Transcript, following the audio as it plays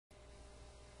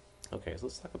Okay, so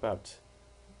let's talk about,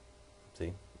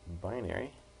 see,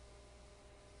 binary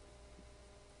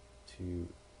to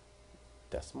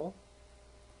decimal.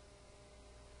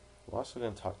 We're also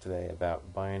going to talk today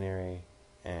about binary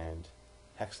and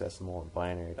hexadecimal and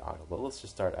binary to octal. But let's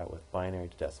just start out with binary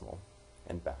to decimal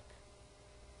and back.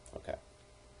 Okay.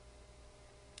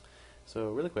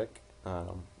 So really quick,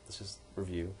 let's just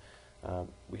review.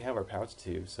 We have our powers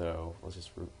 2, so let's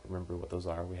just remember what those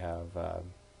are. We have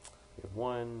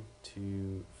 1,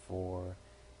 2, 4,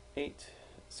 8,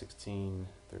 16,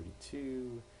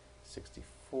 32,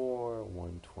 64,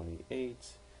 128,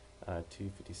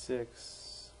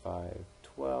 256,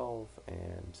 512,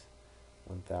 and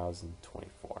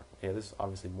 1024. Okay, there's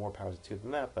obviously more powers of 2 than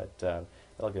that, but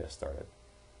that'll get us started.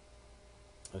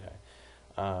 Okay,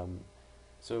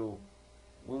 so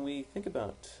when we think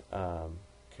about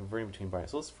converting between binary,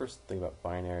 so let's first think about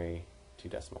binary to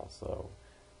decimal. So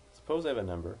suppose I have a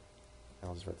number, and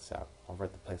I'll just write this out. I'll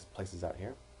write the places out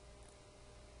here.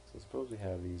 So suppose we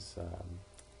have these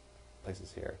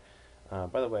places here.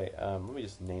 By the way, let me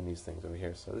just name these things over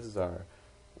here. So this is our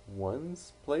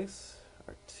ones place,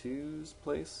 our twos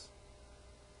place,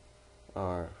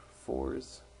 our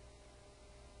fours,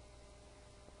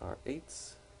 our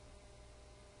eights,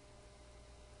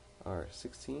 our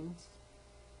 16s,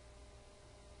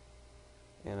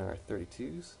 and our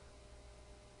 32s.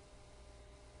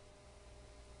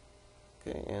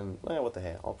 Okay, and well, what the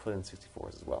heck, I'll put in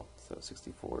 64s as well. So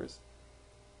 64s.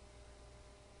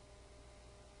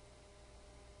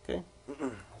 Okay,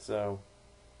 so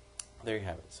there you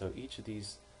have it. So each of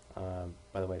these,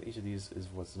 by the way, each of these is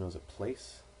what's known as a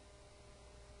place.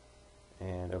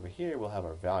 And over here we'll have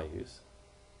our values,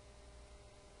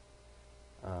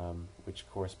 which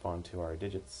correspond to our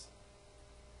digits.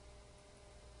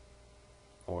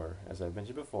 Or, as I've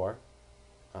mentioned before,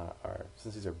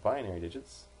 since these are binary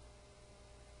digits,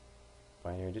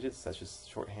 that's just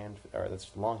shorthand, or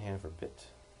that's longhand for bit.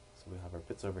 So we'll have our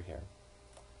bits over here.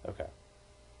 Okay.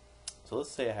 So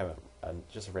let's say I have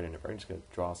just a random number. I'm just going to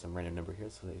draw some random number here.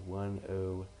 So say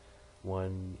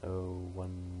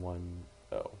 1010110,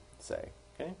 say.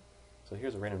 Okay? So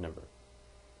here's a random number.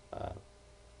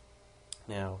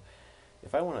 Now,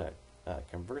 if I want to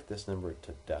convert this number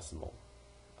to decimal,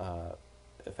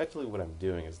 effectively what I'm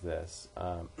doing is this.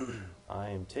 I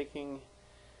am taking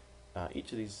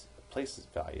each of these places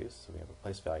values, so we have a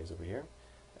place values over here,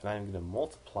 and I'm going to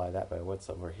multiply that by what's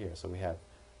over here. So we have,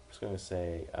 we're just going to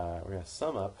say, we're going to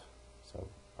sum up, so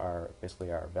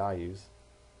basically our values,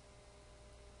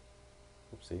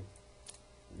 oopsie,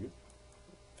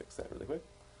 fix that really quick.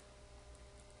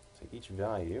 Take each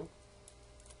value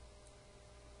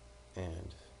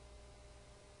and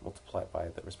multiply it by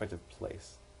the respective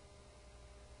place.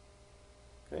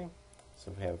 Okay,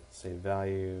 so we have, say,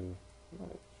 value,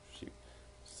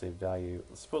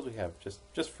 suppose we have,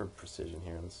 just for precision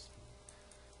here, let's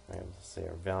say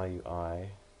our value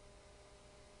I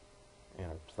and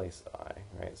our place I,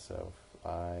 right? So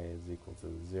I is equal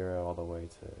to 0 all the way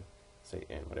to, say,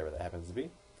 n, whatever that happens to be.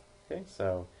 Okay,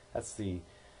 so that's the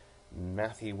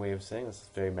mathy way of saying this. Is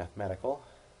very mathematical.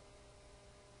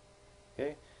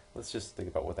 Okay, let's just think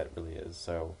about what that really is.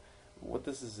 So what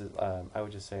this is, I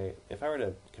would just say, if I were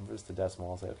to convert this to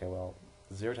decimal, I'll say, okay, well,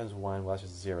 0 times 1, well, that's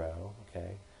just 0,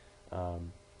 okay?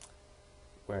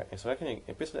 So I can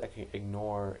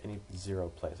ignore any 0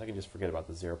 place. I can just forget about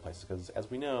the 0 places, because as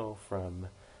we know from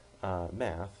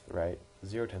math, right,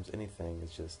 0 times anything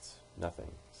is just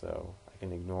nothing. So I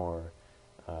can ignore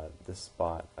this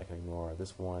spot, I can ignore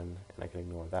this one, and I can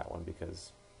ignore that one,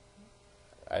 because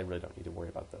I really don't need to worry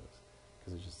about those,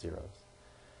 because they're just zeros.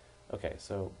 Okay,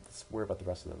 so let's worry about the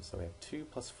rest of them. So we have 2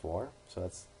 plus 4, so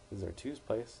this is our 2's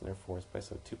place and our 4's place,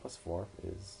 so 2 plus 4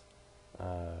 is,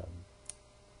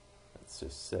 that's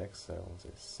just 6, so we'll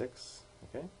say 6,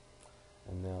 okay?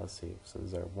 And now let's see, so this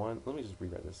is our 1, let me just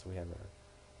rewrite this. So we have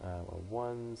our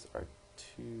 1's, our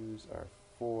 2's, our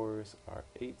 4's, our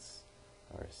 8's,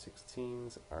 our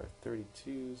 16's, our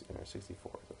 32's, and our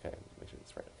 64's, okay? Make sure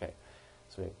that's right, okay.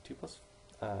 So we have 2 plus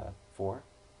 4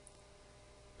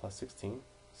 plus 16,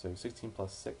 so 16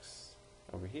 plus 6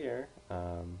 over here,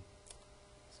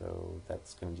 so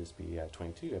that's going to just be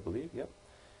 22, I believe, yep.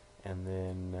 And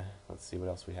then, let's see what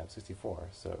else we have, 64.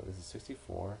 So this is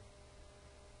 64,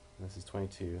 and this is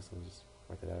 22, so we'll just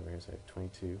write that out over here, so I have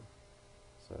 22.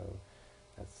 So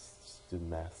that's, just do the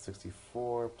math,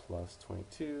 64 plus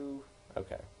 22,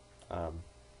 okay.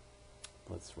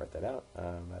 Let's write that out,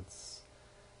 that's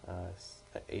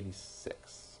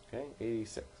 86, okay,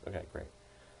 86, okay, great.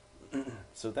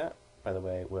 So that, by the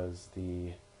way, was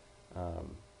the,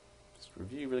 just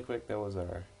review really quick, that was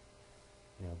our,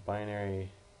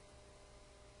 binary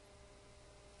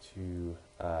to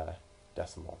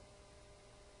decimal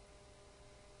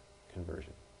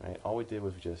conversion, right? All we did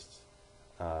was we just,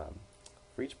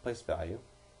 for each place value,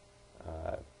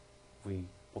 we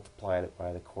multiplied it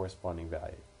by the corresponding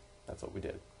value. That's what we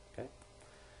did, okay?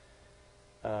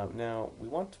 Now, we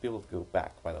want to be able to go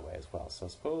back, by the way, as well. So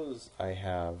suppose I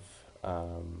have,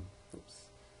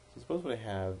 so suppose what I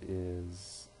have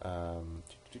is,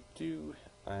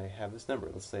 I have this number.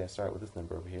 Let's say I start with this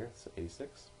number over here, so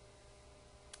 86.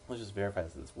 Let's just verify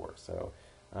that this works. So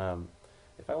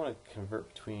if I want to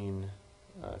convert between,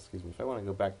 if I want to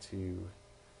go back to,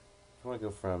 if I want to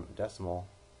go from decimal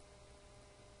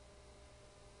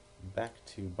back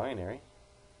to binary,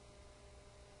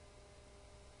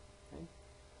 okay,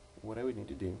 what I would need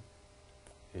to do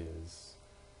is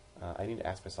I need to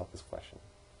ask myself this question.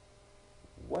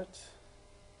 What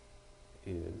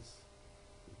is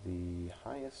the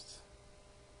highest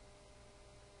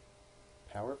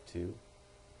power of 2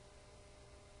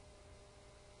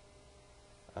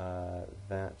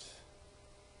 that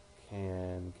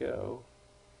can go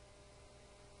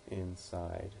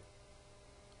inside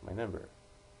my number?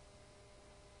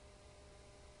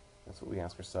 That's what we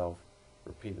ask ourselves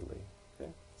repeatedly.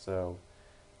 Okay, so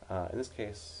in this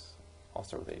case, I'll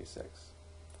start with 86.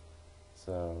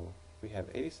 So we have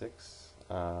 86.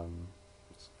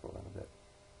 Let's scroll down a bit.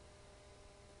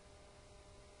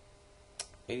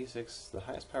 86, the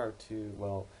highest power of 2,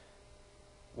 well,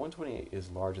 128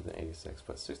 is larger than 86,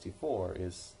 but 64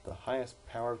 is the highest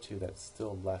power of 2 that's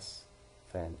still less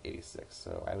than 86.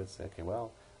 So I would say, okay,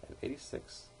 well, I have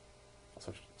 86,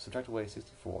 I'll subtract away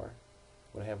 64.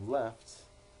 What I have left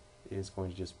is going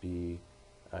to just be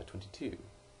 22.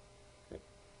 Okay.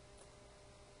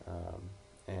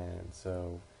 And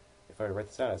so if I were to write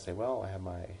this out, I'd say, well, I have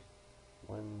my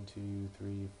 1, 2,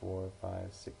 3, 4, 5,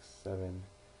 6, 7.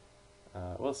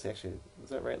 Well, let's see, actually, is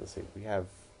that right? Let's see, we have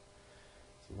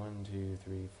 1, 2,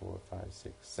 3, 4, 5,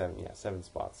 6, 7, yeah, 7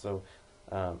 spots. So,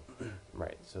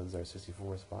 right, so this is our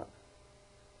 64 spot.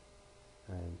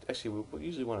 And actually, we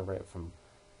usually want to write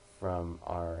from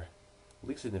our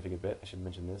least significant bit. I should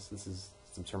mention this. This is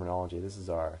some terminology. This is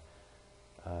our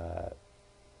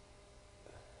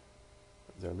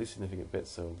least significant bit,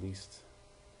 so least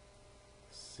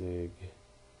sig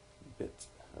bit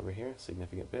over here,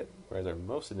 significant bit, whereas our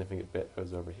most significant bit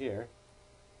goes over here.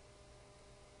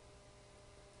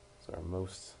 So our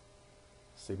most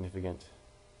significant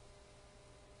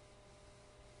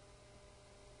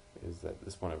is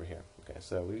this one over here. Okay,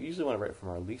 so we usually want to write from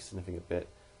our least significant bit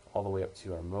all the way up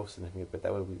to our most significant bit.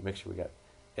 That way we make sure we got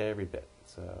every bit.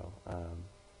 So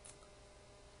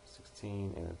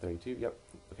 16 and then 32. Yep.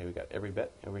 Okay, we got every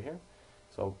bit over here.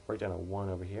 So I'll break down a 1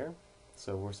 over here.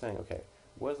 So we're saying, okay,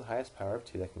 what is the highest power of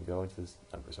 2 that can go into this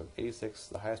number? So 86,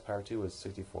 the highest power of 2 was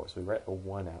 64. So we write a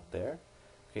 1 out there.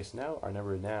 Okay, so now our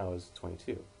number now is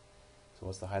 22. So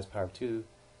what's the highest power of 2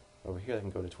 over here that can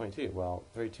go to 22? Well,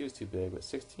 32 is too big, but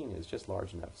 16 is just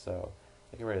large enough. So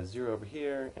I can write a 0 over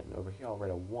here, and over here I'll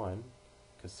write a 1,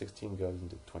 because 16 goes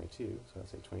into 22. So I'll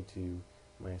say 22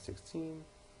 minus 16.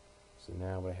 So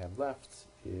now what I have left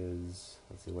is,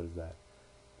 let's see, what is that?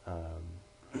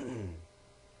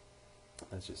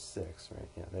 That's just 6, right?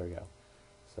 Yeah, there we go.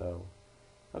 So,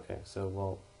 okay, so,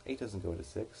 well, 8 doesn't go into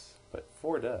 6, but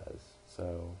 4 does.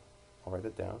 So I'll write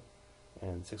that down.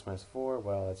 And 6 minus 4,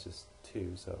 well, that's just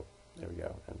 2, so there we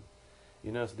go. And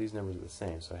you notice that these numbers are the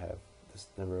same. So I have this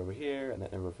number over here and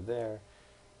that number over there.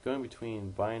 Going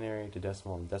between binary to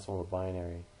decimal and decimal to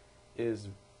binary is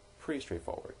pretty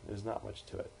straightforward. There's not much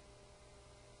to it.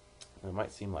 And it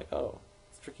might seem like, oh,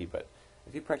 it's tricky, but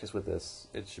if you practice with this,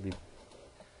 it should be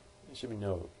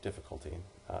no difficulty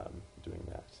doing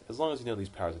that. As long as you know these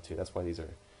powers of 2. That's why these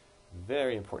are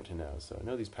very important to know. So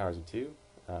know these powers of 2.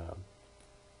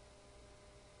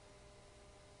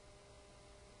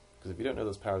 Because if you don't know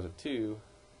those powers of 2,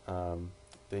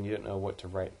 then you don't know what to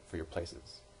write for your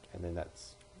places. And then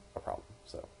that's a problem.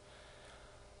 So,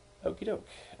 okie doke.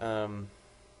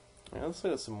 Now let's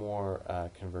look at some more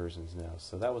conversions now.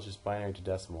 So that was just binary to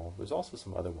decimal. There's also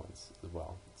some other ones as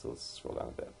well. So let's scroll down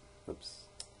a bit. Oops.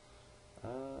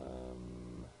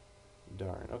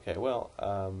 Darn. Okay, well,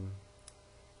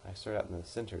 I started out in the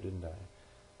center, didn't I?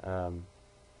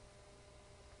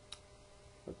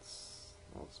 Let's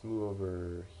move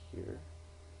over here.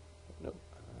 Nope,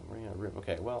 I'm running out of room.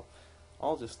 Okay, well,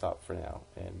 I'll just stop for now,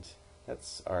 and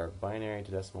that's our binary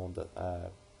to decimal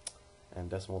and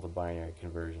decimal to binary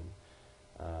conversion.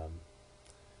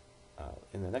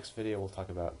 In the next video, we'll talk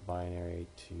about binary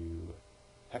to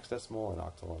hexadecimal and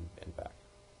octal and back.